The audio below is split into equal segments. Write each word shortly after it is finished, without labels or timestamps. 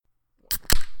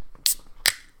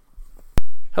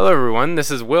Hello, everyone.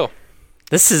 This is Will.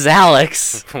 This is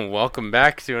Alex. Welcome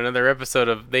back to another episode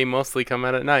of They Mostly Come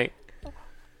Out at Night.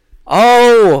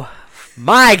 Oh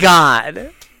my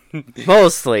god.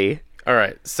 Mostly. All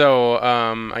right. So,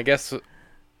 I guess.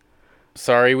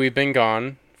 Sorry, we've been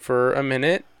gone for a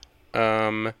minute.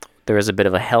 There was a bit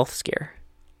of a health scare.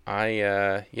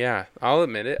 Yeah, I'll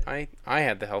admit it. I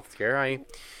had the health scare.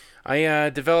 I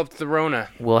developed the Rona.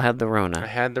 Will had the I Rona.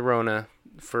 had the Rona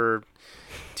for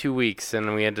 2 weeks,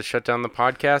 and we had to shut down the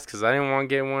podcast because I didn't want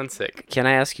to get one sick. Can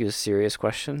I ask you a serious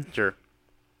question? Sure.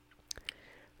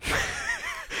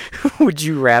 Would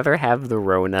you rather have the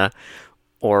Rona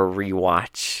or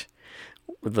rewatch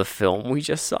the film we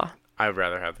just saw? I'd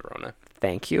rather have the Rona.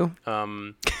 Thank you.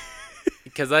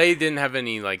 Because I didn't have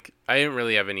any, I didn't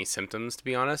really have any symptoms, to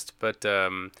be honest, but,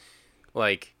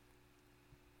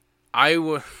 I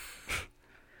would,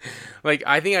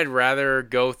 I think I'd rather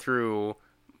go through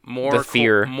more The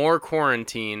fear. more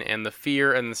quarantine and the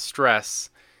fear and the stress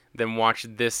than watch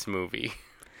this movie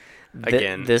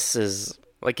again. This is...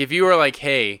 If you were like,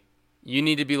 hey, you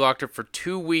need to be locked up for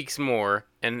 2 weeks more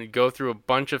and go through a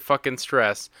bunch of fucking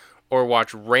stress, or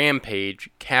watch Rampage,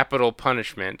 Capital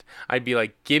Punishment, I'd be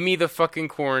like, give me the fucking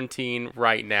quarantine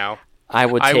right now. I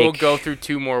will go through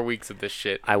 2 more weeks of this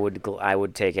shit. I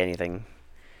would take anything.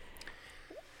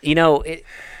 You know,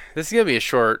 This is gonna be a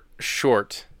short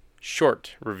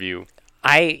review.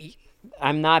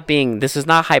 I'm not being... This is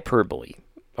not hyperbole,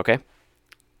 okay?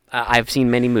 I've seen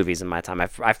many movies in my time.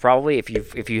 I've probably,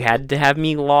 if you had to have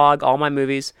me log all my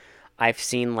movies, I've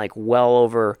seen well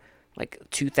over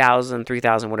 2,000,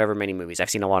 3,000, whatever many movies.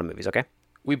 I've seen a lot of movies, okay?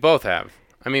 We both have.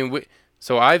 I mean,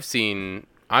 I've seen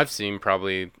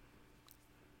probably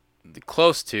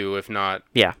close to, if not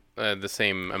the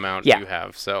same amount you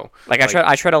have. So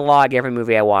I try to log every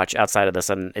movie I watch outside of this,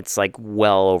 and it's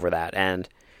well over that. And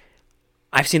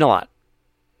I've seen a lot.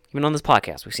 Even on this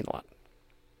podcast, we've seen a lot.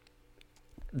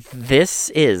 This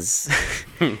is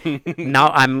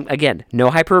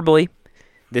no hyperbole.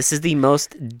 This is the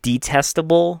most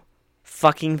detestable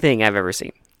fucking thing I've ever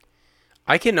seen.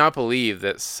 I cannot believe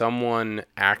that someone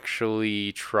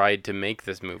actually tried to make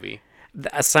this movie.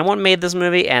 Someone made this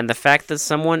movie, and the fact that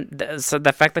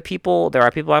there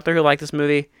are people out there who like this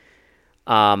movie,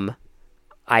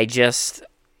 I just,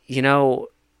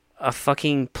 a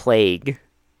fucking plague.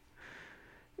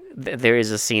 There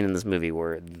is a scene in this movie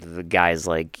where the guy's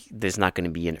like, there's not going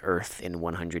to be an Earth in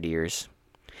 100 years.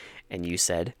 And you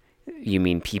said, you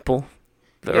mean people?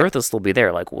 The Earth will still be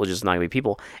there. We'll just not going to be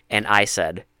people. And I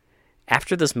said,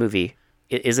 after this movie,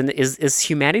 is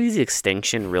humanity's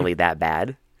extinction really that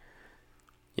bad?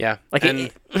 Yeah. And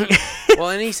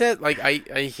he said,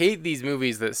 I hate these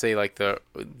movies that say,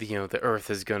 the Earth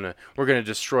is we're going to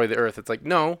destroy the Earth. It's like,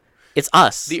 no. It's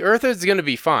us. The Earth is going to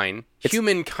be fine.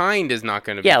 Humankind is not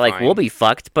going to be fine. Yeah, we'll be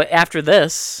fucked. But after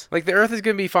this... the Earth is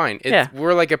going to be fine.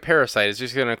 We're like a parasite. It's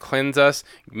just going to cleanse us,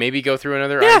 maybe go through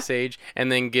another ice age, and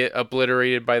then get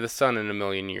obliterated by the sun in a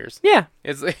million years. Yeah.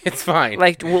 It's fine.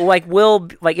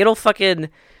 It'll fucking...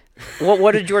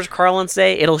 What did George Carlin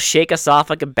say? It'll shake us off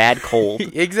like a bad cold.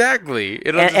 Exactly.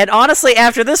 And honestly,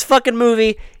 after this fucking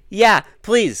movie, yeah,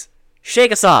 please,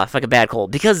 shake us off like a bad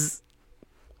cold. Because...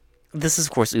 this is,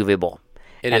 of course, Uwe Boll.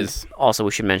 It is. Also,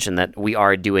 we should mention that we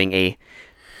are doing a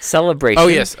celebration. Oh,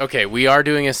 yes. Okay, we are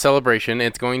doing a celebration.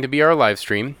 It's going to be our live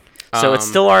stream. So it's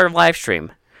still our live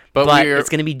stream. But it's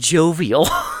going to be jovial.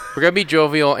 We're going to be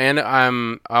jovial, and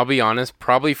I'll be honest,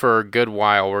 probably for a good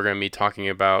while, we're going to be talking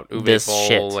about Uwe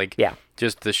Boll. Shit.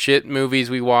 Just the shit movies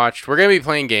we watched. We're going to be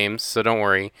playing games, so don't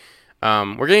worry.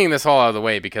 We're getting this all out of the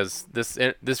way because this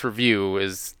review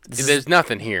there's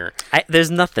nothing here.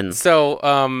 There's nothing. So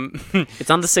it's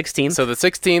on the 16th. So the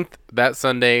 16th, that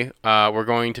Sunday, we're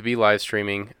going to be live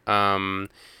streaming.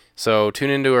 So tune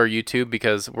into our YouTube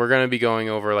because we're going to be going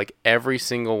over every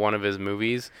single one of his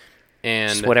movies,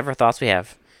 and just whatever thoughts we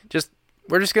have.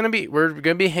 We're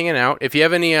gonna be hanging out. If you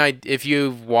have if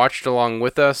you've watched along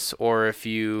with us, or if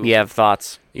you have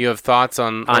thoughts,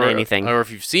 on anything, or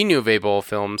if you've seen Uwe Boll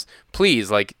films,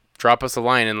 please drop us a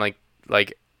line and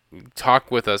talk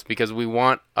with us because we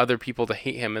want other people to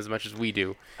hate him as much as we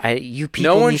do. You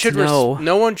people need to know.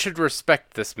 No one should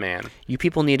respect this man. You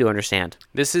people need to understand.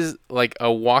 This is like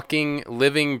a walking,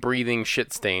 living, breathing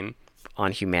shit stain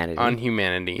on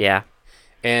humanity. Yeah.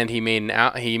 And he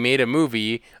made a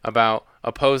movie about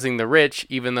opposing the rich,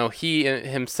 even though he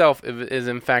himself is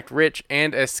in fact rich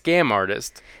and a scam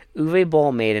artist. Uwe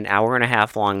Boll made an 1.5 hour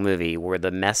long movie where the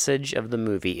message of the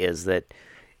movie is that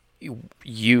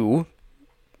you,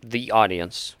 the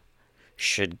audience,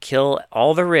 should kill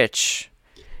all the rich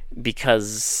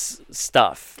because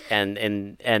stuff, and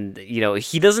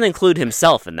he doesn't include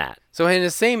himself in that So in the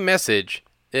same message,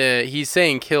 he's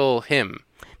saying kill him.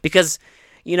 because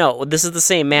this is the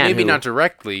same man. Maybe who, not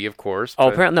directly, of course. Oh,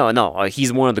 But apparently no.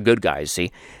 He's one of the good guys.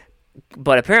 See,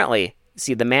 but apparently,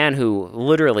 the man who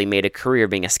literally made a career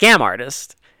being a scam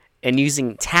artist and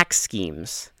using tax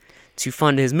schemes to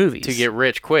fund his movies to get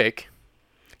rich quick.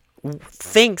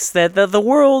 thinks that the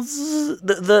world's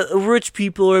the rich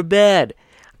people are bad.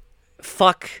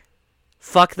 Fuck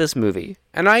this movie.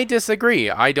 And I disagree.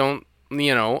 I don't,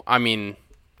 I mean,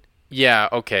 yeah,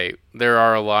 okay, there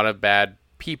are a lot of bad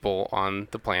people on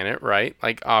the planet, right?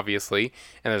 Like, obviously,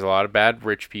 and there's a lot of bad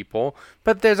rich people,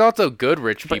 but there's also good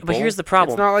rich people. But here's the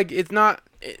problem.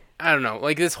 I don't know,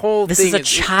 like this whole This thing. is a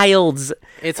child's.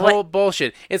 It's whole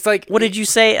bullshit. It's like, What did you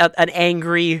say? An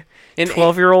angry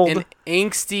 12-year-old? an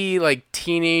angsty like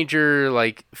teenager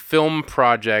like film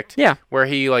project. Yeah. Where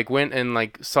he like went and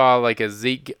like saw like a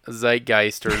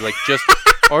zeitgeist or like just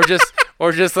or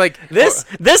just like This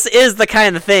is the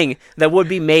kind of thing that would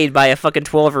be made by a fucking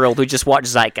 12-year-old who just watched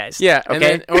Zeitgeist. Yeah, okay. and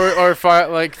then, or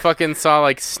like fucking saw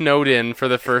like Snowden for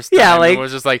the first time. Yeah, like, and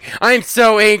was just like, I'm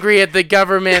so angry at the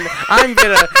government. I'm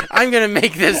gonna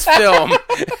make this film.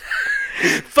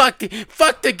 Fuck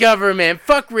the government.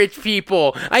 Fuck rich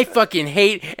people. I fucking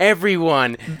hate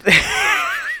everyone.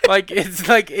 Like, it's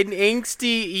like an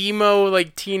angsty emo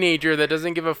like teenager that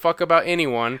doesn't give a fuck about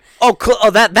anyone.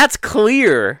 That's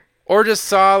clear. Or just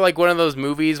saw like one of those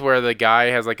movies where the guy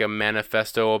has like a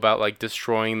manifesto about like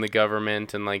destroying the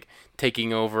government and like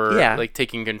taking over, like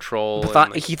taking control.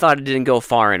 He thought it didn't go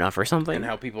far enough or something. And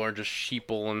how people are just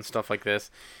sheeple and stuff like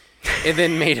this. And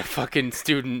then made a fucking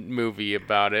student movie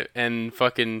about it, and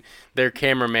fucking their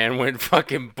cameraman went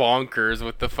fucking bonkers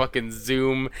with the fucking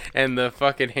zoom and the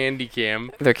fucking handy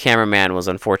cam. Their cameraman was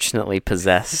unfortunately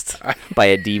possessed by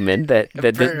a demon that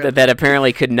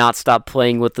apparently could not stop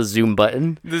playing with the zoom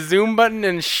button. The zoom button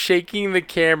and shaking the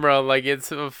camera like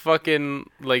it's a fucking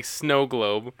like snow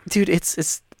globe. Dude,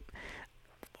 it's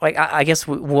like I guess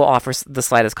we'll offer the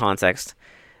slightest context.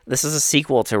 This is a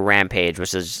sequel to Rampage,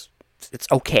 which is it's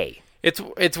okay. It's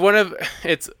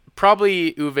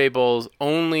probably Uwe Boll's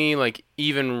only like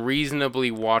even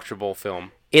reasonably watchable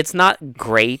film. It's not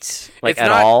great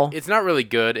all. It's not really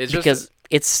good. It's because just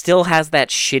it still has that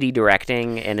shitty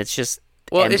directing, and it's just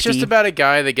empty. It's just about a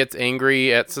guy that gets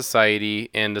angry at society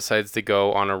and decides to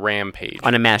go on a rampage,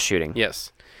 on a mass shooting.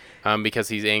 Yes, because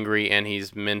he's angry and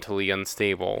he's mentally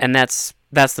unstable. And that's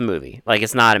the movie. Like,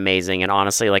 it's not amazing, and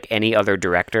honestly, like any other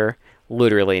director.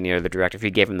 Literally any other director. If you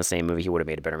gave him the same movie, he would have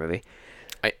made a better movie.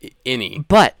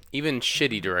 But even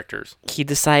shitty directors. He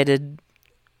decided,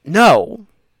 no,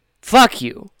 fuck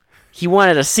you. He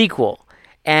wanted a sequel,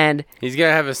 and he's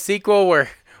gonna have a sequel where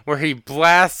he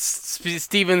blasts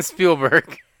Steven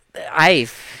Spielberg. I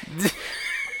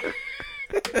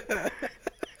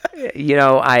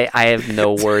have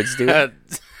no words, dude.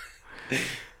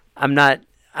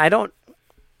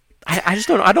 I just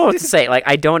don't know what to say. Like,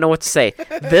 I don't know what to say.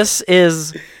 This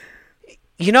is,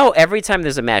 every time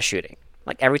there's a mass shooting,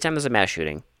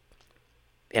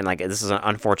 and like this is an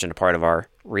unfortunate part of our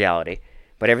reality,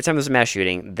 but every time there's a mass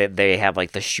shooting, they have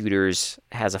like the shooters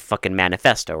has a fucking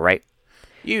manifesto, right?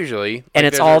 Usually. And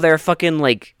it's all their fucking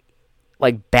like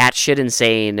batshit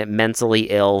insane, mentally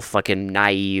ill, fucking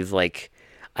naive, like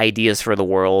ideas for the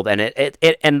world. And it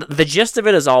and the gist of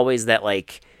it is always that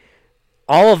like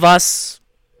all of us,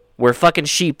 we're fucking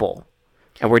sheeple,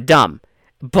 and we're dumb.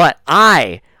 But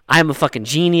I'm a fucking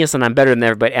genius, and I'm better than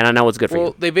everybody, and I know what's good for you.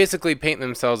 Well, they basically paint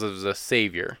themselves as a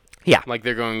savior. Yeah. Like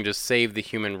they're going to save the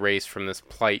human race from this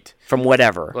plight. From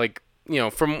whatever. Like,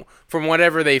 from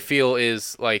whatever they feel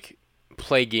is, like,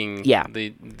 plaguing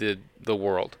the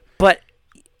world. But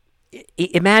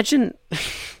imagine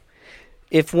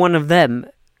if one of them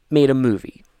made a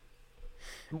movie.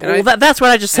 That's what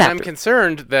I just said. I'm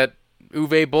concerned that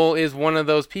Uwe Boll is one of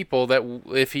those people that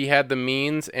if he had the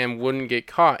means and wouldn't get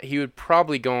caught, he would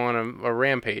probably go on a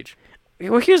rampage.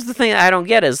 Well, here's the thing I don't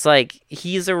get is, like,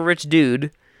 he's a rich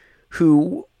dude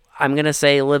who, I'm going to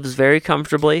say, lives very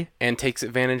comfortably. And takes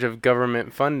advantage of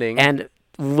government funding. And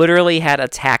literally had a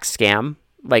tax scam.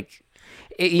 Like,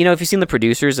 if you've seen The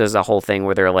Producers, there's a whole thing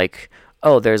where they're like,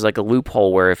 oh, there's like a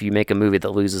loophole where if you make a movie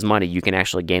that loses money, you can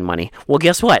actually gain money. Well,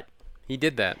 guess what? He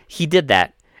did that. He did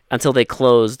that until they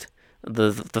closed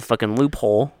the fucking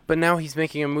loophole. But now he's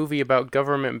making a movie about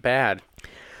government bad.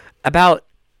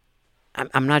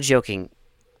 I'm not joking.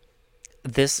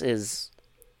 This is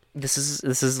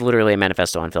literally a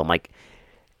manifesto on film. Like,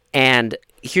 and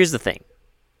here's the thing: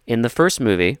 in the first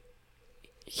movie,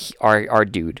 our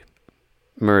dude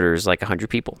murders like 100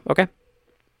 people. Okay.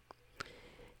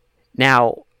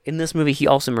 Now, in this movie, he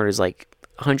also murders like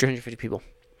 100, 150 people.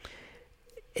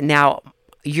 Now,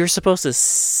 you're supposed to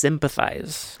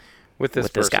sympathize with this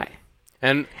this person. guy.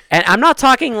 And I'm not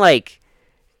talking like,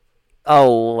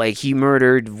 oh, like he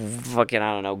murdered fucking,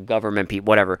 I don't know, government people,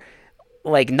 whatever.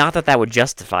 Like, not that would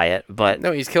justify it, but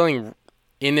no, he's killing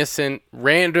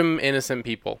random innocent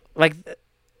people. like,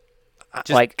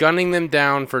 Just gunning them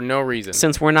down for no reason.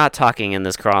 since we're not talking in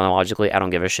this chronologically, I don't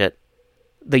give a shit.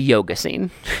 The yoga scene.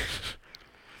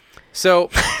 So,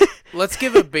 let's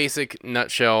give a basic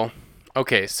nutshell.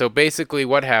 Okay, so basically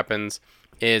what happens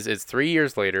is it's 3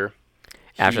 years later.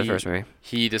 After the first movie.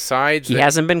 He decides He that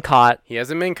hasn't been caught. he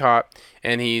hasn't been caught,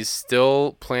 and he's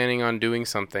still planning on doing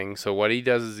something. So what he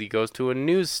does is he goes to a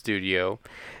news studio.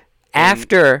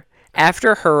 After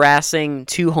harassing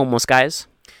 2 homeless guys.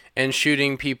 And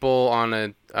shooting people on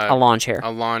a lawn chair.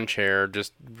 A lawn chair,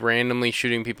 just randomly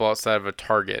shooting people outside of a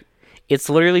Target. It's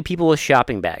literally people with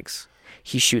shopping bags.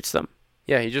 He shoots them.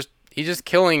 Yeah, he's just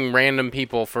killing random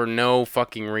people for no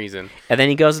fucking reason. And then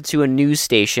he goes to a news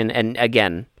station and,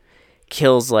 again,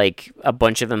 kills, like, a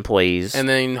bunch of employees. And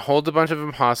then holds a bunch of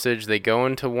them hostage. They go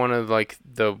into one of, like,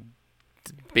 the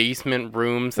basement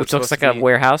rooms. Which looks like a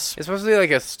warehouse. It's supposed to be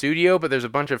like a studio, but there's a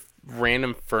bunch of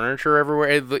random furniture everywhere.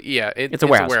 It's a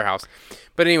warehouse. A warehouse.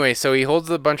 But anyway, so he holds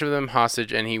a bunch of them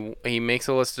hostage, and he makes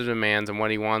a list of demands, and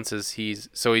what he wants is he's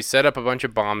set up a bunch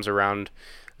of bombs around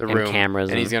the room, cameras,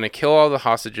 and he's going to kill all the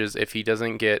hostages if he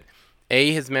doesn't get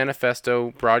his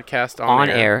manifesto broadcast on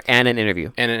air and an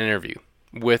interview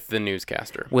with the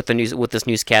newscaster, with this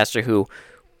newscaster who,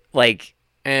 like,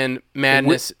 and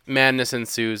madness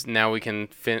ensues. Now we can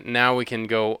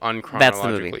go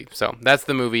unchronologically. So that's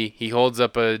the movie. He holds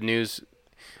up a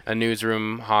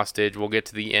newsroom hostage. We'll get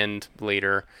to the end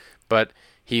later, but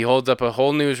he holds up a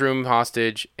whole newsroom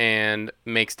hostage and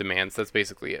makes demands. That's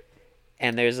basically it.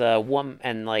 And there's a woman,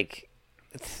 and like,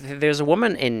 there's a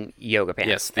woman in yoga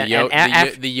pants.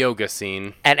 Yes, the yoga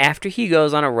scene. And after he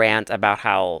goes on a rant about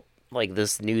how, like,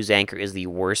 this news anchor is the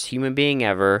worst human being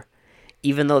ever,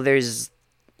 even though there's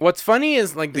what's funny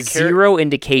is like the zero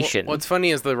indication. What's funny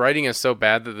is the writing is so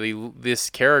bad that this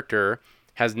character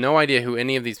has no idea who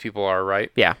any of these people are,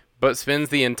 right? Yeah. But spends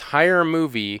the entire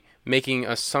movie making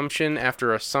assumption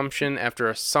after assumption after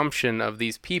assumption of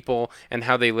these people and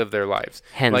how they live their lives.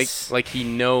 Hence, like he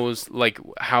knows like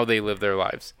how they live their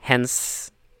lives.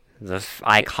 Hence the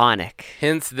iconic.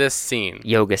 Hence this scene.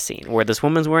 Yoga scene where this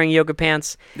woman's wearing yoga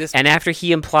pants, and after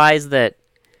he implies that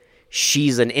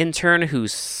she's an intern who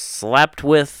slept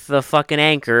with the fucking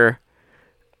anchor,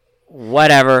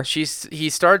 whatever. He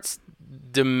starts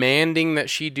demanding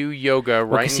that she do yoga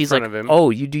right in front of him.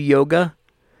 Oh, you do yoga?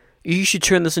 You should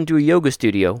turn this into a yoga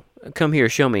studio. Come here,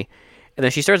 show me. And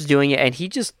then she starts doing it, and he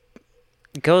just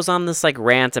goes on this like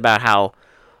rant about how,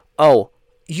 oh,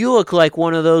 you look like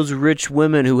one of those rich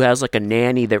women who has like a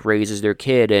nanny that raises their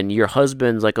kid, and your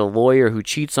husband's like a lawyer who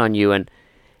cheats on you, and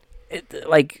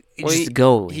he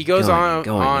goes on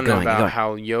about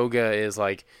how yoga is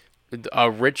like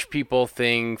a rich people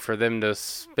thing for them to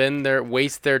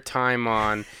waste their time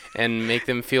on and make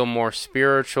them feel more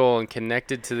spiritual and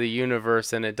connected to the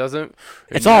universe, and it's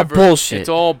all bullshit. It's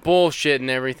all bullshit and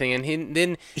everything. And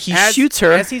then he shoots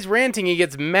her as he's ranting. He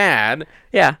gets mad,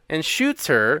 and shoots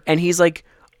her. And he's like,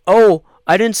 "Oh,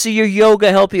 I didn't see your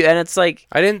yoga help you." And it's like,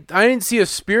 I didn't see a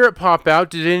spirit pop out.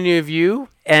 Did any of you?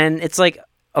 And it's like,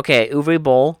 okay, Uwe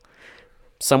Boll,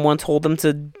 someone told him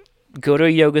to go to a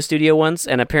yoga studio once,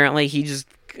 and apparently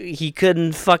he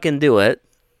couldn't fucking do it,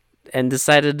 and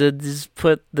decided to just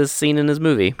put this scene in his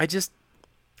movie.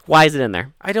 Why is it in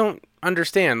there? I don't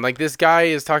understand. Like, this guy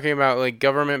is talking about like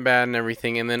government bad and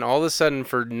everything, and then all of a sudden,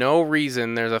 for no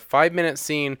reason, there's a 5-minute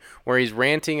scene where he's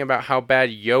ranting about how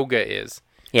bad yoga is.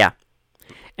 Yeah.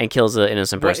 And kills an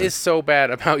innocent person. What is so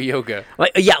bad about yoga?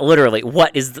 Like, yeah, literally.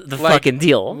 What is the fucking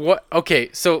deal? What? Okay,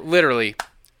 so literally,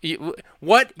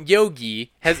 what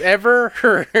yogi has ever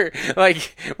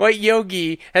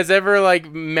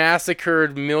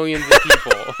massacred millions of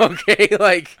people? Okay,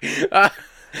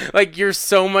 like you're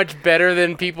so much better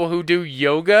than people who do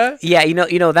yoga. Yeah, you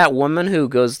know that woman who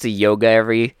goes to yoga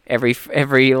every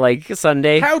like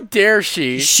Sunday. How dare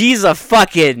she? She's a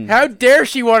fucking. How dare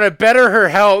she want to better her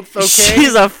health? Okay,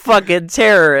 she's a fucking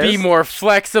terrorist. Be more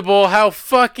flexible. How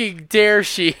fucking dare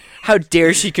she? How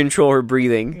dare she control her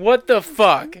breathing? What the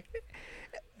fuck?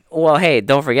 Well, hey,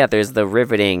 don't forget, there's the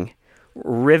riveting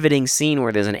scene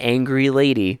where there's an angry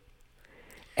lady,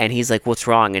 and he's like, "What's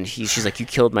wrong?" And she's like, "You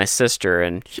killed my sister."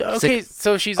 And okay, like,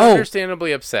 so she's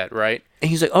understandably upset, right?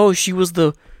 And he's like, "Oh, she was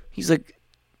the." He's like,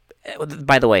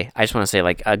 By the way, I just want to say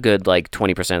like a good like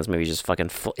 20% of this movie is just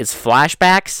fucking it's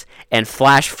flashbacks and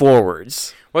flash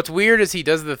forwards. What's weird is he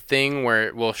does the thing where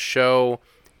it'll show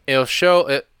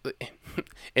it,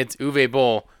 it's Uwe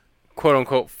Boll, quote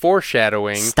unquote,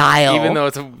 foreshadowing Style. even though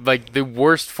it's like the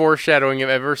worst foreshadowing I've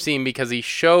ever seen, because he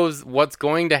shows what's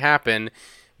going to happen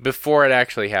before it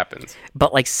actually happens.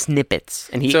 But like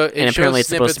snippets, and So it and apparently it's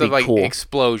shows supposed snippets to be of like cool.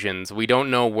 explosions. We don't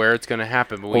know where it's going to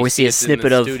happen, but Or we see a it snippet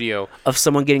in the of studio.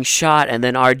 someone getting shot, and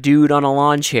then our dude on a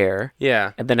lawn chair,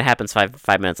 Yeah. and then it happens 5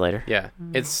 minutes later. Yeah,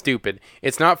 it's stupid.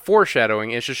 It's not foreshadowing.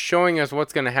 It's just showing us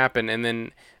what's going to happen, and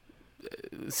then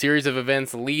a series of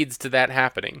events leads to that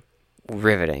happening.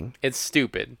 Riveting. It's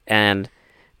stupid. And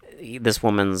this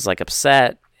woman's like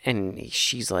upset, and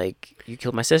she's like, "You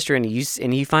killed my sister," and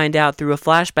you find out through a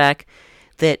flashback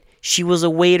that she was a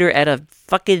waiter at a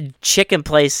fucking chicken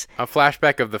place A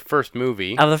flashback of the first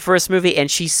movie. of the first movie,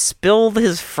 and she spilled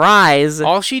his fries.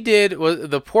 All she did was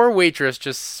the poor waitress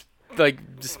just like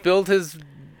spilled his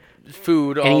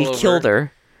food all and he over, killed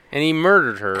her. and he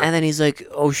murdered her. And then he's like,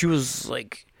 "Oh, she was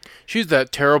like, She's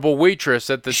that terrible waitress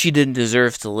at the. she didn't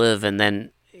deserve to live." And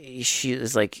then she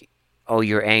is like, "Oh,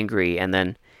 you're angry." And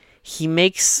then he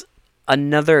makes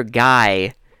another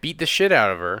guy, beat the shit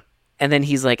out of her. and then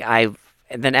he's like, And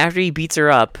then after he beats her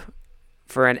up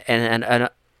for an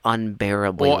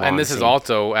unbearably Well, long and this is scene.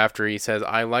 also after he says,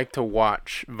 "I like to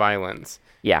watch violence."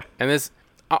 Yeah. And this,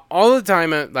 all the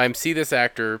time I see this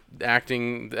actor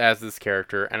acting as this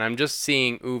character, and I'm just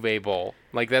seeing Uwe Boll.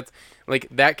 Like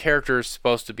that character is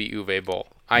supposed to be Uwe Boll.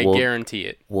 I guarantee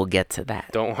it. We'll get to that.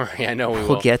 Don't worry, I know we will.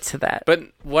 We'll get to that. But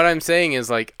what I'm saying is,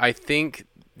 like, I think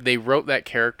they wrote that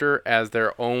character as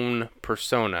their own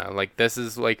persona. Like, this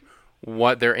is like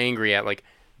what they're angry at, like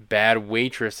bad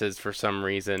waitresses for some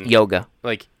reason. Yoga.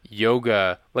 Like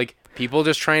yoga, like people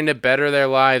just trying to better their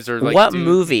lives, or like What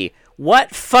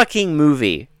fucking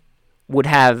movie would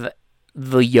have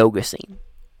the yoga scene?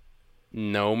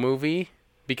 No movie,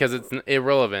 because it's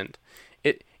irrelevant.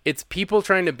 It's people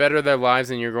trying to better their lives,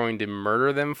 and you're going to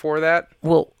murder them for that.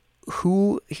 Well,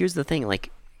 here's the thing, like,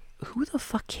 who the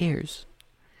fuck cares?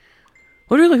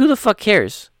 Literally, who the fuck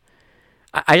cares?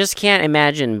 I just can't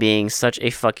imagine being such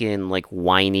a fucking, like,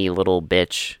 whiny little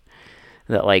bitch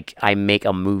that, like, I make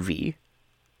a movie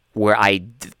where I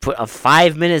put a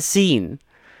 5-minute scene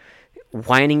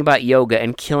whining about yoga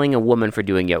and killing a woman for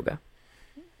doing yoga.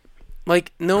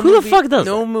 Like, Who the fuck does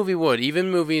no that? movie would.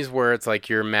 Even movies where it's like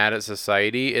you're mad at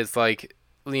society, it's like,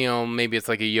 you know, maybe it's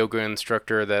like a yoga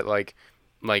instructor that like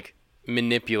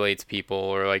manipulates people,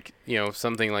 or like, you know,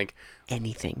 something like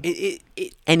Anything. it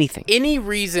Anything. any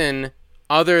reason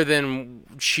other than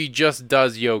she just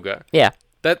does yoga. Yeah.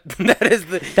 That is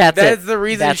the That's it. is the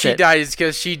reason That's she it. died, is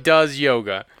because she does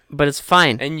yoga, But it's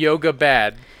fine. and yoga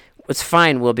bad. It's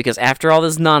fine, Will, because after all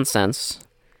this nonsense,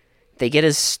 they get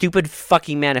his stupid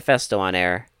fucking manifesto on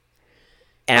air,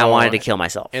 and I wanted to kill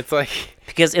myself. It's like,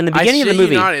 Because in the I beginning of the shit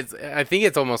you movie, not, I think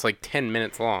it's almost like 10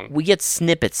 minutes long. we get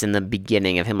snippets in the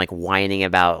beginning of him like whining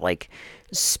about like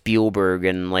Spielberg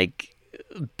and like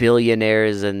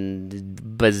billionaires and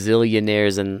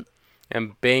bazillionaires and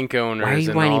And bank owners, why are you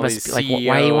and whining all about these like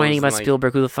why are you whining CEOs, about and, like,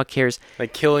 Spielberg? Who the fuck cares?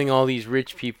 Like, killing all these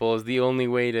rich people is the only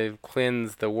way to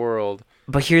cleanse the world.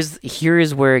 But here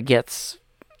is where it gets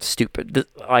stupid.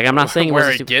 Like, I'm not saying it Where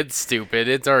wasn't it stupid. gets stupid,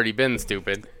 it's already been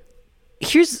stupid.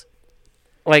 Here's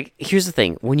the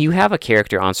thing. When you have a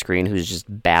character on screen who's just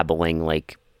babbling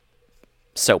like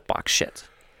soapbox shit,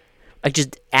 like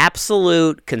just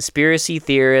absolute conspiracy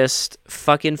theorist,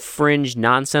 fucking fringe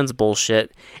nonsense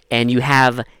bullshit, and you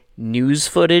have news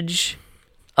footage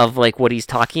of like what he's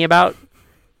talking about,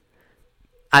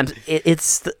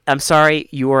 I'm sorry,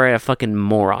 you are a fucking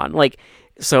moron. Like,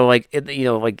 so like you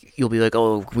know, like you'll be like,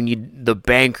 oh, when you the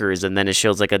bankers, and then it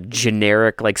shows like a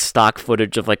generic like stock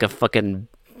footage of like a fucking,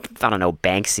 I don't know,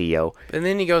 bank CEO. And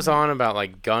then he goes on about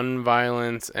like gun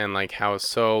violence, and like how it's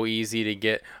so easy to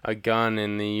get a gun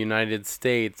in the United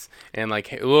States, and like,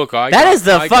 hey, look, I That got, is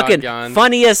the I got fucking guns.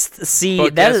 funniest scene.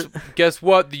 But That guess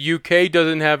what? The UK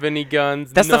doesn't have any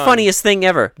guns. that's the None. funniest thing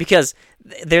ever, because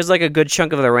there's like a good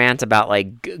chunk of the rant about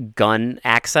like gun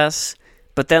access,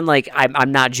 but then like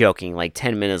I'm not joking. Like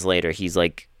 10 minutes later, he's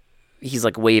like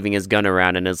waving his gun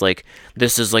around and is like,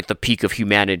 "This is like the peak of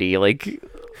humanity." Like,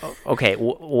 okay,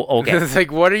 okay. It's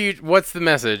like, what's the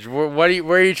message? Where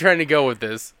are you trying to go with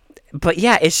this? But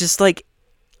yeah, it's just like,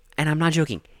 and I'm not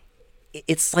joking.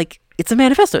 It's like, it's a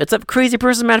manifesto. It's a crazy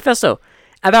person manifesto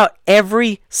about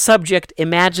every subject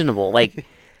imaginable. Like,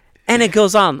 and it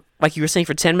goes on, like you were saying,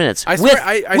 for 10 minutes. I with, swear-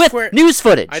 I with swear- news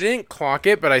footage. I didn't clock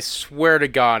it, but I swear to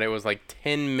God, it was like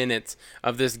 10 minutes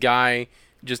of this guy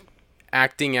just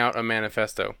acting out a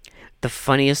manifesto. The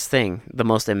funniest thing, the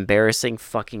most embarrassing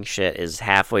fucking shit is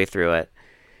halfway through it,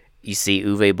 you see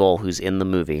Uwe Boll, who's in the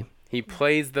movie. He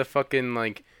plays the fucking,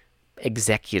 like...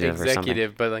 Executive or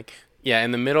something. But, like, yeah,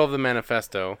 in the middle of the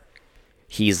manifesto...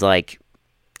 He's like,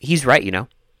 he's right, you know?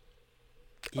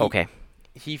 Okay.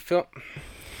 He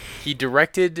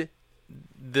directed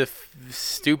the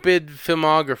stupid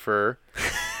filmographer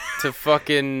to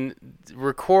fucking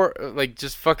record, like,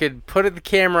 just fucking put the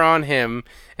camera on him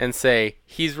and say,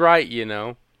 he's right, you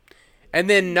know? And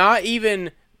then not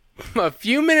even a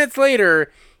few minutes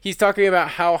later, he's talking about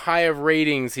how high of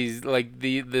ratings he's, like,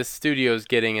 the studio's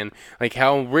getting, and, like,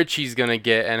 how rich he's gonna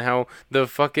get, and how the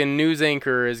fucking news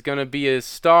anchor is gonna be a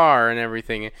star and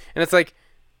everything. And it's like,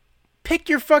 pick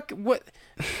your what...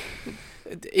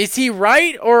 Is he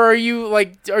right, or are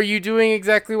you doing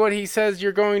exactly what he says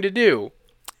you're going to do?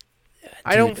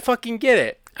 I don't fucking get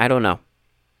it. I don't know.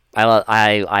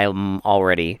 I'm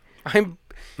already...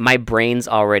 My brain's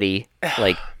already,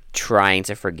 like, trying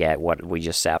to forget what we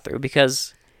just sat through,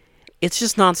 because it's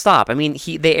just nonstop. I mean,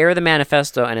 they air the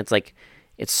manifesto, and it's like,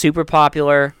 it's super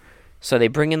popular, so they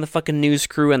bring in the fucking news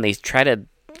crew, and they try to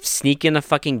sneak in a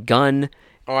fucking gun.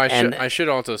 Oh, I should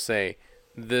also say,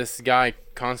 this guy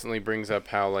constantly brings up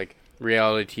how, like,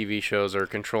 reality TV shows are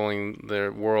controlling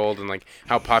the world, and, like,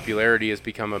 how popularity has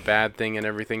become a bad thing and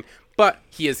everything. But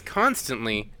he is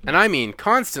constantly, and I mean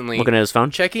constantly, looking at his phone,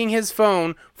 checking his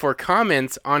phone for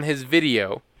comments on his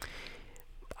video.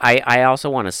 I also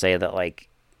want to say that, like,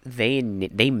 they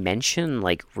mention,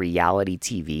 like, reality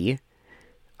TV,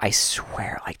 I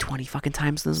swear, like 20 fucking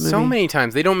times in this movie. So many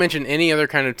times. They don't mention any other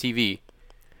kind of TV.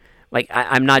 Like,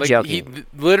 I'm not joking.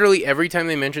 Literally every time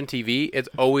they mention TV, it's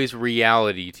always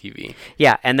reality TV.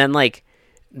 Yeah, and then, like,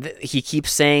 he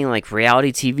keeps saying, like,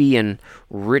 reality TV and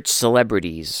rich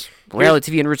celebrities.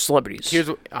 Reality TV and rich celebrities. Here's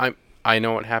what I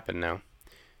know what happened now.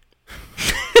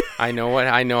 I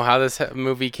know how this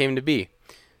movie came to be.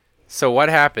 So what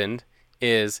happened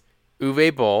is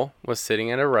Uwe Boll was sitting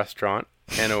at a restaurant,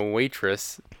 and a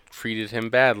waitress treated him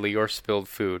badly or spilled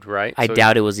food, right? I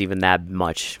doubt it was even that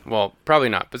much. Well, probably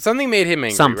not, but something made him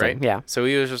angry, something, right? Yeah. So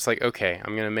he was just like, okay,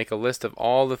 I'm going to make a list of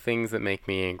all the things that make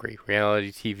me angry.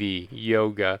 Reality TV,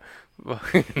 yoga,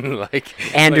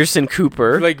 like... Anderson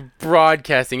Cooper. Like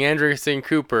broadcasting, Anderson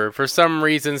Cooper. For some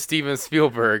reason, Steven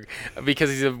Spielberg, because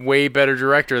he's a way better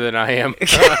director than I am.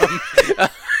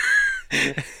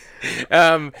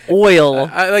 Oil,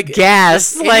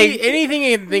 gas, anything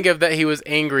you can think of that he was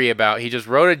angry about. He just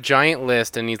wrote a giant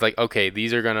list, and he's like, okay,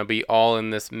 these are gonna be all in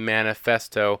this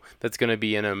manifesto that's gonna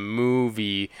be in a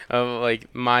movie of,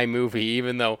 like, my movie,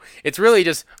 even though it's really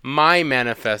just my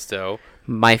manifesto.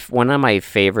 One of my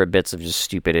favorite bits of just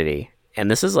stupidity,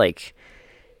 and this is like,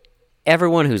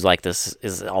 everyone who's like this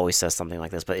always says something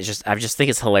like this, but I just think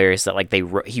it's hilarious that, like,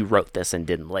 he wrote this and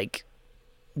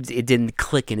it didn't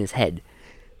click in his head.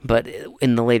 But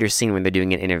in the later scene when they're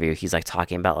doing an interview, he's, like,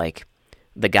 talking about, like,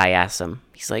 the guy asks him,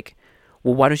 he's like,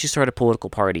 well, why don't you start a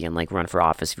political party and, like, run for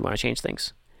office if you want to change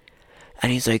things?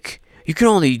 And he's like, you can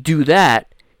only do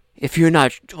that if you're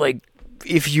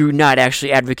not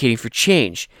actually advocating for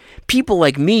change. People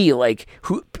like me,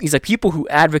 people who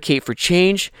advocate for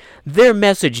change, their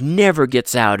message never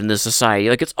gets out in this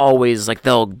society. Like, it's always, like,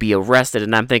 they'll be arrested.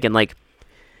 And I'm thinking, like,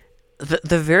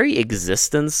 the very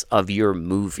existence of your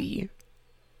movie,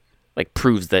 like,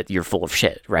 proves that you're full of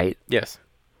shit, right? Yes.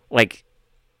 Like,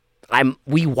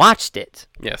 we watched it.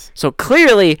 Yes. So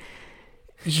clearly,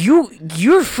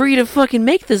 you're free to fucking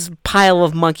make this pile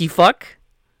of monkey fuck,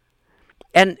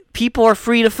 and people are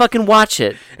free to fucking watch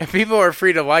it. And people are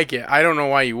free to like it. I don't know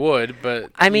why you would, but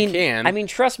you can. I mean,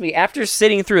 trust me. After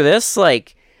sitting through this,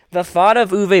 like, the thought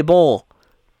of Uwe Boll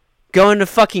going to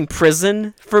fucking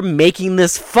prison for making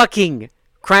this fucking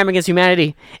crime against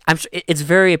humanity, it's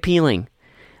very appealing.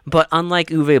 But unlike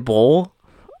Uwe Boll,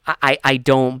 I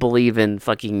don't believe in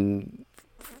fucking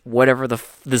whatever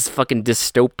this fucking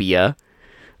dystopia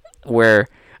where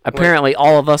apparently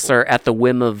all of us are at the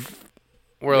whim of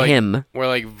him. Where,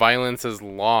 like, violence is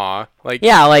law. Like,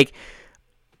 yeah, like,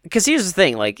 because here's the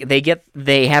thing, like,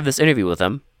 they have this interview with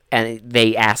him, and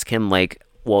they ask him, like,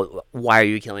 well, why are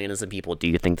you killing innocent people? Do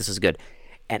you think this is good?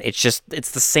 And it's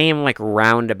the same, like,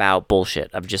 roundabout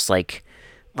bullshit of just like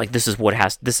this is how it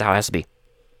has to be.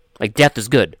 Like, death is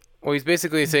good. Well, he's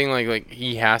basically saying, like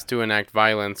he has to enact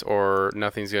violence or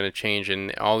nothing's going to change,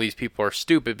 and all these people are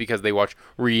stupid because they watch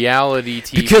reality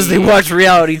TV. Because they watch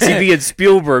reality TV and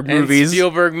Spielberg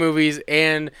movies.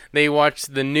 And they watch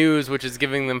the news, which is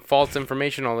giving them false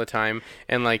information all the time.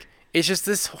 And, like, it's just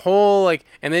this whole like,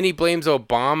 and then he blames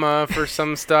Obama for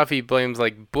some stuff. He blames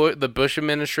like the Bush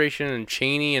administration and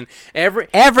Cheney and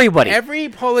every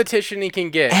politician he can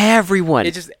get. Everyone.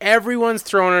 It's just everyone's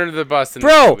thrown under the bus in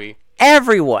this Bro, movie.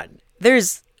 everyone.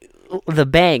 There's the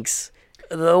banks,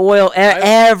 the oil,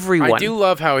 everyone. I do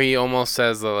love how he almost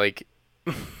says that, like,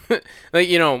 like,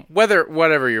 you know,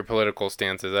 whatever your political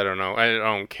stance is, I don't know. I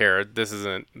don't care. This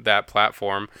isn't that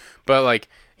platform. But, like,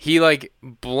 he, like,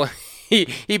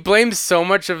 he blames so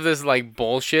much of this, like,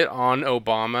 bullshit on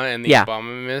Obama and the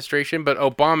Obama administration, but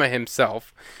Obama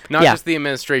himself. Not just the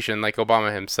administration, like,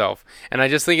 Obama himself. And I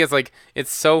just think it's, like,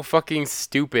 it's so fucking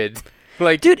stupid.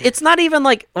 Like, dude, it's not even,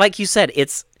 like you said,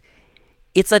 it's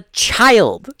a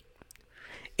child.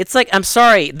 It's like, I'm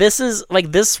sorry,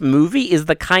 this movie is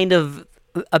the kind of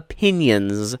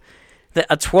opinions that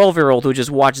a 12-year-old who just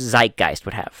watched Zeitgeist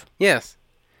would have. Yes.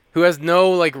 Who has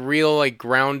no, like, real, like,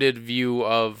 grounded view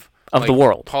of like, the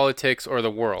world. Politics or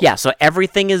the world. Yeah, so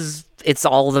everything it's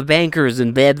all the bankers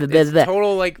and blah, blah, blah,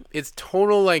 blah. It's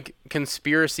total, like,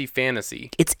 conspiracy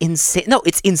fantasy. It's insane. No,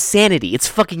 it's insanity. It's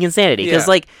fucking insanity. Because,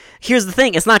 Yeah. like, here's the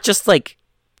thing. It's not just, like,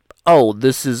 oh,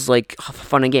 this is, like,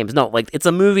 fun and games. No, like, it's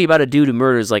a movie about a dude who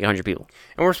murders, like, 100 people.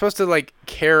 And we're supposed to, like,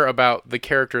 care about the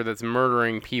character that's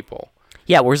murdering people.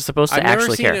 Yeah, we're supposed to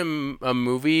actually care. I've never seen a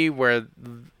movie where,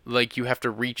 like, you have to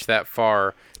reach that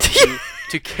far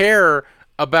to care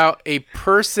about a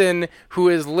person who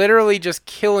is literally just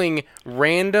killing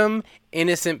random,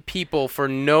 innocent people for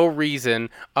no reason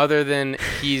other than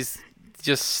he's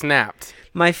just snapped.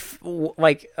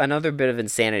 Like, another bit of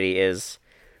insanity is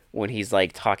when he's,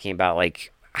 like, talking about,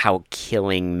 like, how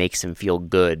killing makes him feel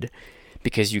good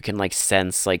because you can, like,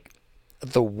 sense, like,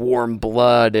 the warm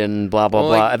blood and blah, blah,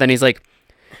 blah. And then he's like,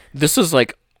 this is,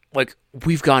 like,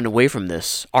 we've gotten away from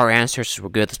this. Our ancestors were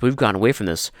good at this, but we've gotten away from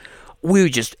this.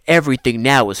 Everything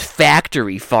now is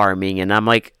factory farming. And I'm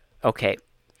like, okay.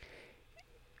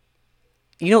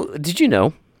 You know, did you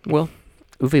know, Will,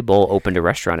 Uwe Boll opened a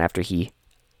restaurant after he,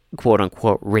 quote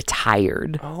unquote,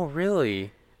 retired. Oh,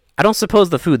 really? I don't suppose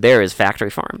the food there is factory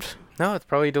farmed. No, it's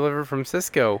probably delivered from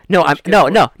Cisco. No,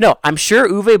 I'm sure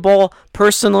Uwe Boll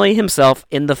personally himself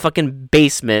in the fucking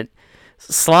basement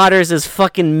slaughters his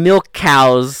fucking milk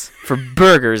cows for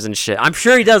burgers and shit. I'm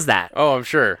sure he does that. Oh, I'm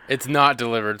sure. It's not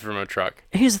delivered from a truck.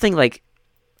 Here's the thing, like,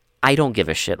 I don't give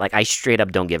a shit. Like, I straight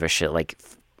up don't give a shit. Like,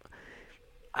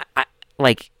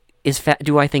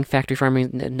 do I think factory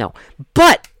farming? No.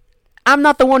 But I'm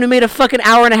not the one who made a fucking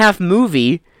hour-and-a-half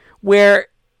movie where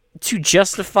to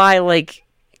justify, like,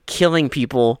 killing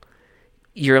people,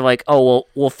 you're like, oh,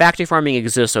 well, factory farming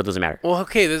exists, so it doesn't matter. Well,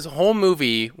 okay, this whole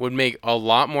movie would make a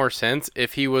lot more sense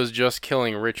if he was just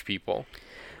killing rich people.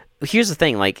 Here's the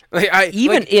thing, like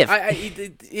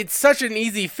it's such an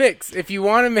easy fix. If you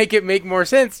want to make it make more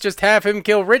sense, just have him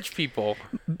kill rich people.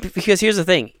 Because here's the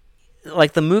thing,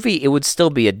 like, the movie, it would still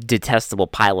be a detestable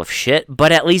pile of shit,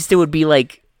 but at least it would be,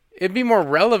 like, it'd be more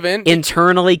relevant,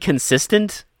 internally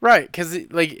consistent. Right, because,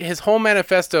 like, his whole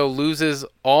manifesto loses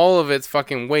all of its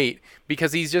fucking weight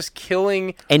because he's just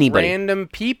killing random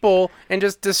people and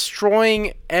just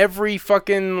destroying every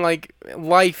fucking, like,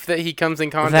 life that he comes in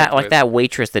contact with. Like that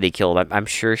waitress that he killed, I'm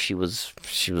sure she was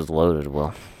loaded,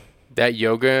 Will. That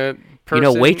yoga person.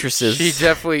 You know, waitresses. She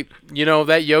definitely,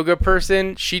 that yoga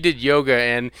person, she did yoga,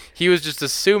 and he was just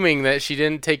assuming that she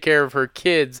didn't take care of her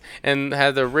kids and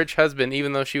had a rich husband,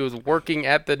 even though she was working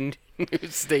at the news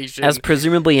station. As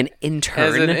presumably an intern.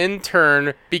 As an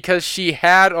intern, because she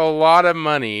had a lot of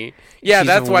money. Yeah,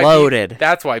 that's why loaded.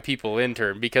 That's why people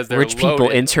intern, because they're rich loaded. People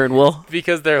intern, Will?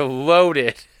 Because they're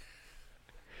loaded.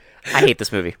 I hate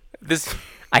this movie.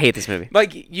 I hate this movie.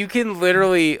 Like, you can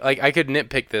literally, like, I could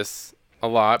nitpick this a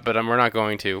lot, but we're not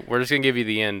going to. We're just gonna give you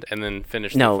the end and then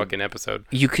finish the fucking episode.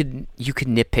 You could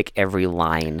nitpick every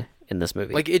line in this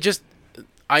movie. Like, it just,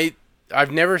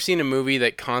 I've never seen a movie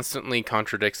that constantly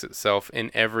contradicts itself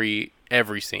in every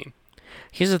scene.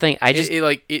 Here's the thing,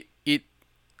 it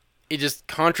just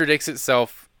contradicts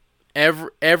itself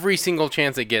every single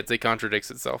chance it gets. It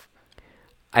contradicts itself.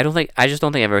 I just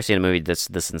don't think I've ever seen a movie that's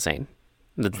this insane,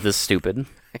 that's this stupid.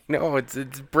 No, it's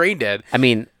brain dead. I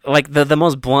mean, like, the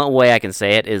most blunt way I can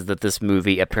say it is that this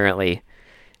movie apparently,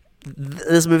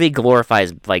 this movie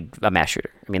glorifies, like, a mass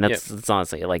shooter. I mean, that's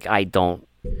honestly, like, I don't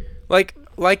like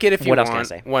it if you want. What else can I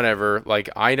say? Whatever. Like,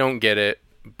 I don't get it,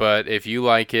 but if you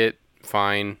like it,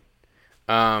 fine.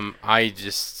 Like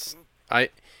you said,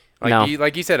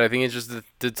 I think it's just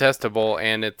detestable,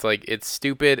 and it's like, it's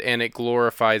stupid, and it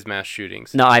glorifies mass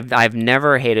shootings. No, I've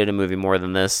never hated a movie more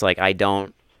than this. Like, I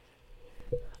don't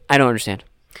understand.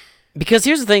 Because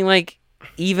here's the thing, like,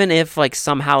 even if, like,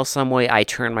 somehow, some way I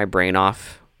turn my brain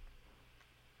off,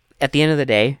 at the end of the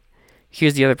day,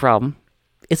 here's the other problem.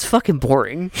 It's fucking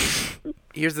boring.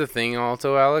 Here's the thing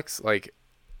also, Alex, like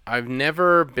I've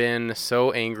never been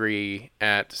so angry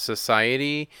at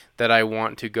society that I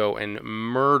want to go and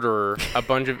murder a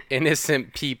bunch of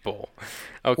innocent people.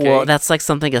 Okay. Well, that's like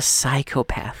something a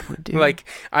psychopath would do. Like,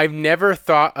 I've never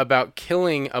thought about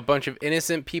killing a bunch of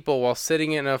innocent people while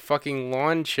sitting in a fucking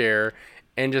lawn chair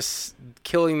and just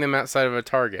killing them outside of a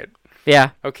Target.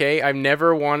 Yeah. Okay? I've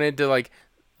never wanted to, like,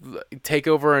 take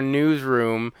over a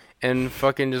newsroom and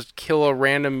fucking just kill a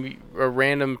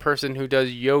random person who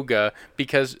does yoga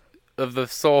because of the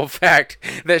sole fact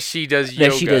that she does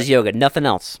yoga. That she does yoga, nothing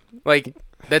else. Like,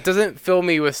 that doesn't fill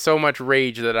me with so much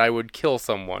rage that I would kill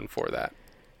someone for that.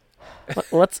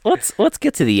 Let's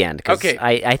get to the end. 'Cause Okay.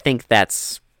 I think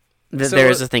that's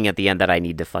there's a thing at the end that I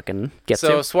need to fucking get to.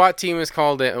 So SWAT team is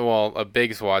called in. Well, a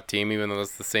big SWAT team, even though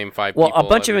it's the same 5 Well, people. a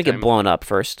bunch of every them get time. blown up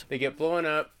first. They get blown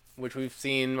up, which we've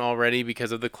seen already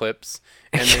because of the clips,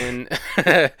 and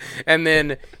then and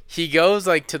then he goes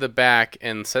like to the back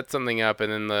and sets something up,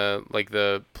 and then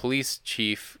the police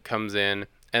chief comes in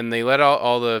and they let out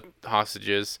all the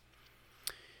hostages,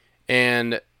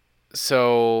 and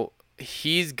so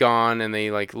he's gone, and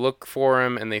they like look for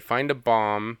him and they find a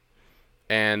bomb,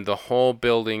 and the whole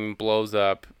building blows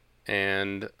up,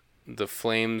 and the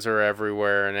flames are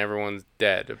everywhere, and everyone's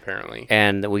dead apparently.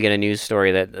 And we get a news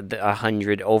story that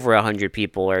over 100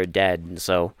 people are dead. And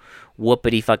so,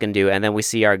 whoopity fucking do. And then we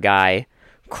see our guy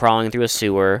crawling through a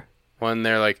sewer. When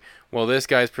they're like, well, this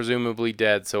guy's presumably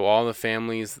dead, so all the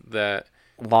families that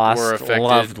Lost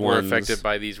loved were ones. affected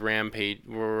by these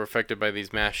affected by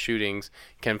these mass shootings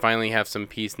can finally have some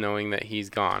peace knowing that he's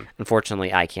gone.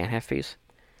 Unfortunately, I can't have peace.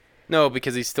 No,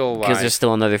 because he's still alive. Because there's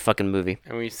still another fucking movie.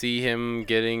 And we see him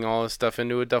getting all his stuff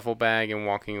into a duffel bag and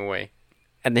walking away.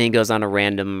 And then he goes on a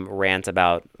random rant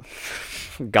about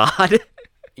God.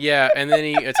 Yeah, and then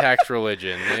he attacks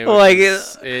religion. It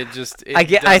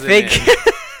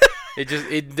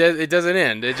doesn't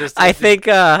end. I think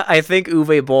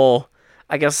Uwe Boll,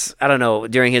 I guess, I don't know,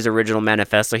 during his original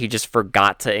manifesto, he just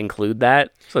forgot to include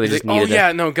that. So they just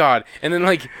needed no, God. And then,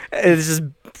 like, it's just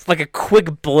like a quick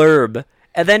blurb.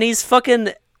 And then he's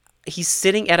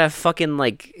sitting at a fucking,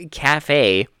 like,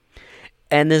 cafe,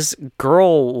 and this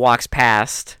girl walks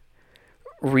past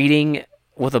reading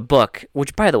with a book,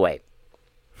 which, by the way,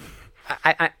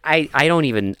 I don't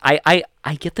even, I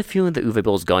get the feeling that Uwe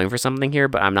Boll's going for something here,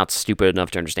 but I'm not stupid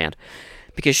enough to understand.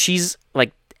 Because she's,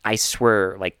 like, I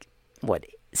swear, like, what,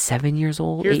 7 years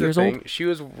old? Here's 8 the years thing. old? She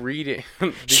was reading.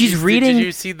 Reading. Did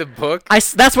you see the book?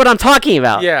 That's what I'm talking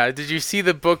about. Yeah. Did you see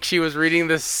the book she was reading?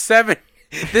 This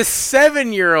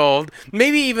 7-year-old,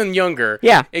 maybe even younger.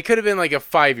 Yeah. It could have been like a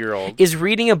 5-year-old. Is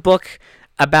reading a book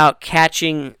about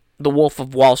catching the Wolf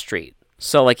of Wall Street.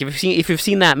 So, like, if you've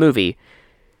seen that movie,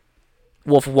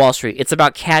 Wolf of Wall Street, it's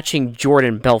about catching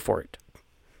Jordan Belfort.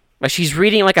 Like, she's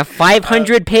reading like a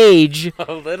 500-page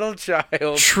A little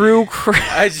child. true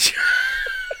crime.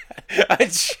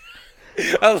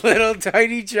 A little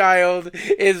tiny child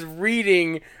is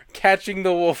reading Catching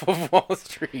the Wolf of Wall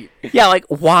Street. Yeah, like,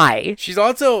 why? She's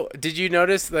also, did you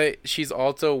notice that she's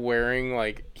also wearing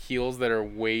like heels that are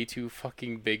way too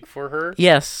fucking big for her?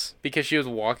 Yes. Because she was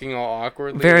walking all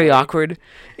awkwardly. Very awkward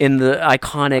in the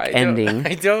iconic ending.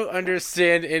 I don't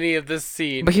understand any of this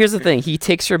scene. But here's the thing. He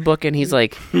takes her book and he's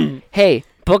like, hey,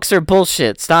 books are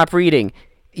bullshit. Stop reading.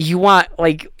 You want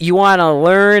to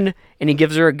learn? And he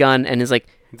gives her a gun and is like,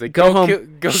 go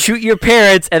home, shoot your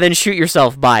parents, and then shoot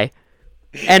yourself. Bye.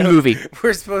 End movie.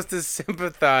 We're supposed to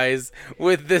sympathize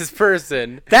with this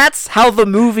person. That's how the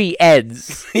movie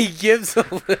ends. He gives a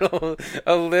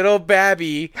little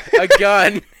babby a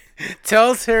gun,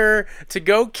 tells her to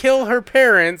go kill her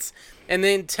parents, and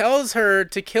then tells her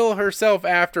to kill herself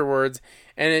afterwards,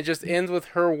 and it just ends with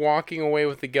her walking away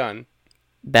with the gun.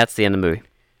 That's the end of the movie.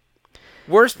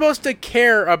 We're supposed to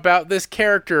care about this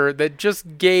character that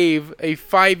just gave a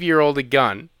 5-year-old a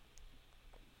gun.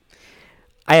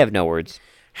 I have no words.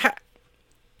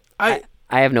 I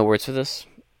have no words for this.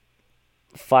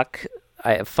 Fuck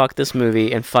this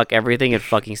movie and fuck everything it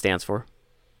fucking stands for.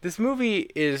 This movie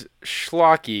is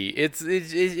schlocky. It's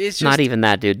just not even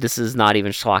that, dude. This is not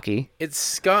even schlocky. It's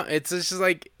scum. It's just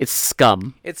like it's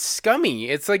scum. It's scummy.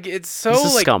 It's like it's so this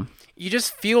is like scum. You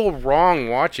just feel wrong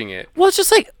watching it. Well, it's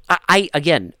just like I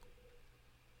again.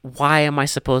 Why am I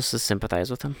supposed to sympathize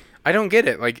with him? I don't get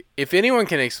it. Like, if anyone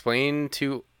can explain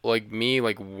to like me,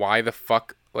 like why the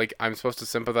fuck, like I'm supposed to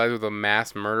sympathize with a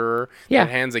mass murderer that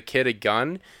hands a kid a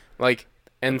gun, like,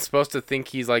 and supposed to think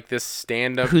he's like this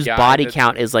stand-up whose guy body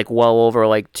count is like well over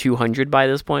like 200 by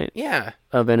this point. Yeah.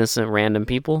 Of innocent random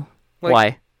people. Like,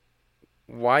 Why?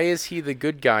 Why is he the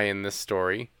good guy in this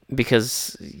story?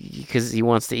 Because he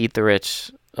wants to eat the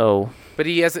rich. Oh. But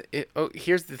he hasn't.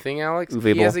 Here's the thing, Alex. Uwe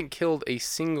He Boll. hasn't killed a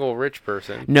single rich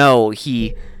person. No,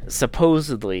 he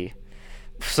supposedly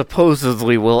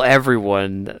will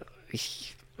everyone.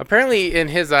 Apparently, in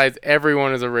his eyes,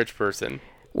 everyone is a rich person.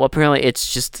 Well, apparently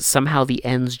it's just somehow the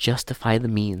ends justify the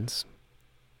means.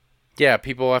 Yeah,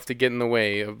 people have to get in the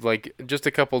way of, like, just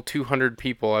a couple 200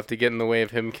 people have to get in the way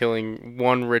of him killing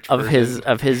one rich person.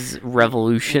 Of his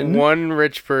revolution. One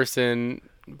rich person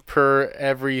per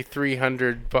every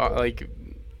 300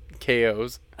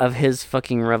 KOs. Of his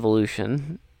fucking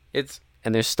revolution. It's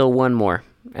And there's still one more.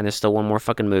 And there's still one more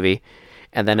fucking movie.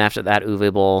 And then after that,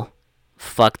 Uwe Boll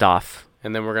fucked off.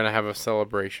 and then we're gonna have a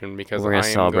celebration because We're I gonna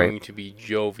am celebrate. going to be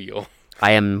jovial.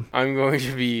 I'm I'm going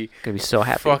to be gonna be so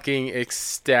happy fucking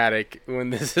ecstatic when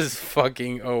this is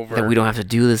fucking over. that we don't have to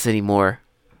do this anymore.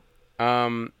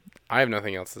 I have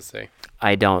nothing else to say.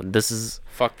 I don't. This is.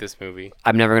 Fuck this movie.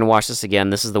 I'm never gonna watch this again.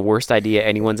 This is the worst idea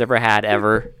anyone's ever had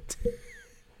ever.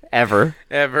 Ever.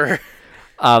 Ever.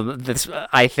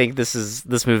 I think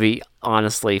this movie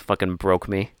honestly fucking broke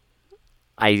me.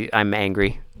 I'm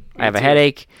angry. I have a too.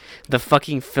 headache. The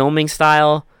fucking filming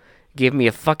style gave me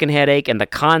a fucking headache, and the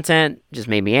content just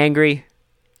made me angry.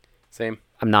 Same.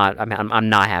 I'm not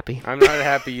happy. I'm not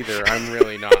happy either. I'm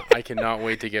really not. I cannot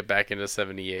wait to get back into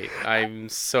 78. I'm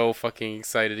so fucking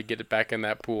excited to get it back in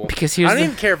that pool. Because I here's don't the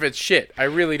even care if it's shit. I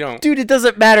really don't. dude, it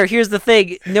doesn't matter. Here's the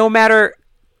thing. No matter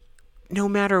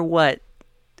what,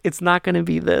 it's not going to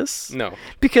be this. No.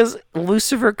 Because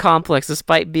Lucifer Complex,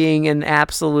 despite being an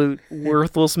absolute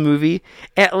worthless movie,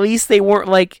 at least they weren't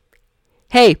like,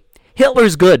 hey,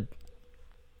 Hitler's good.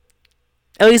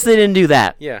 At least they didn't do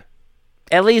that. Yeah.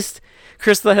 At least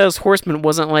Chris the Headless Horseman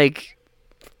wasn't like,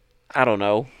 I don't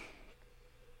know.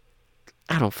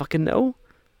 I don't fucking know.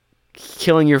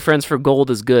 Killing your friends for gold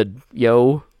is good,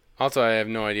 yo. Also, I have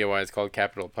no idea why it's called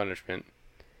Capital Punishment,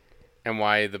 and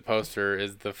why the poster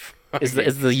is the Is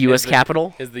the U.S.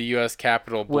 Capitol? Is the U.S.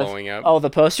 Capitol With- blowing up? Oh, the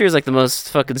poster is like the most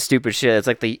fucking stupid shit. It's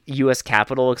like the U.S.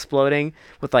 Capitol exploding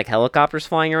with like helicopters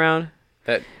flying around.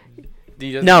 That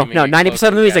he doesn't No, even no, get 90% close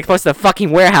of the movies to like close to the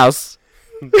fucking warehouse.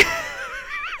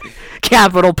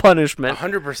 Capital punishment.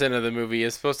 100% of the movie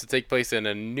is supposed to take place in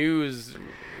a news,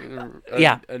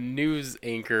 Yeah. a news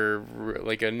anchor,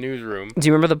 like a newsroom. Do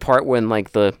you remember the part when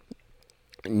like the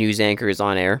news anchor is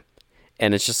on air,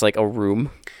 and it's just like a room?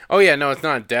 Oh yeah, no, it's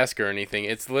not a desk or anything.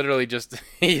 It's literally just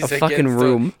he's A fucking against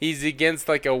room. He's against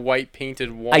like a white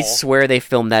painted wall. I swear they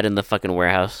filmed that in the fucking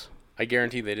warehouse. I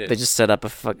guarantee they did. They just set up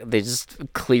they just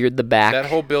cleared the back. That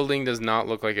whole building does not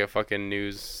look like a fucking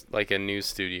news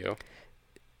studio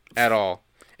at all.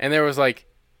 And there was like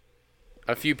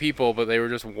a few people, but they were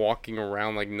just walking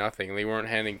around like nothing. They weren't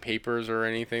handing papers or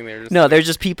anything. They were just No, they're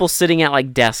just people sitting at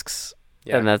like desks,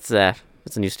 Yeah. and that's a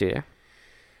new studio.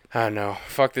 I don't know.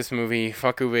 Fuck this movie.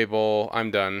 Fuck Uwe Boll. I'm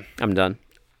done. I'm done.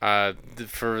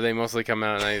 They mostly come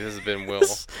out at night. This has been Will.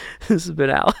 This has been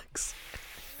Alex.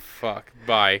 Fuck.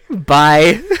 Bye.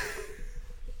 Bye.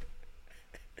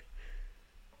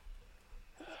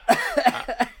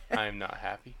 I'm not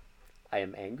happy. I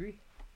am angry.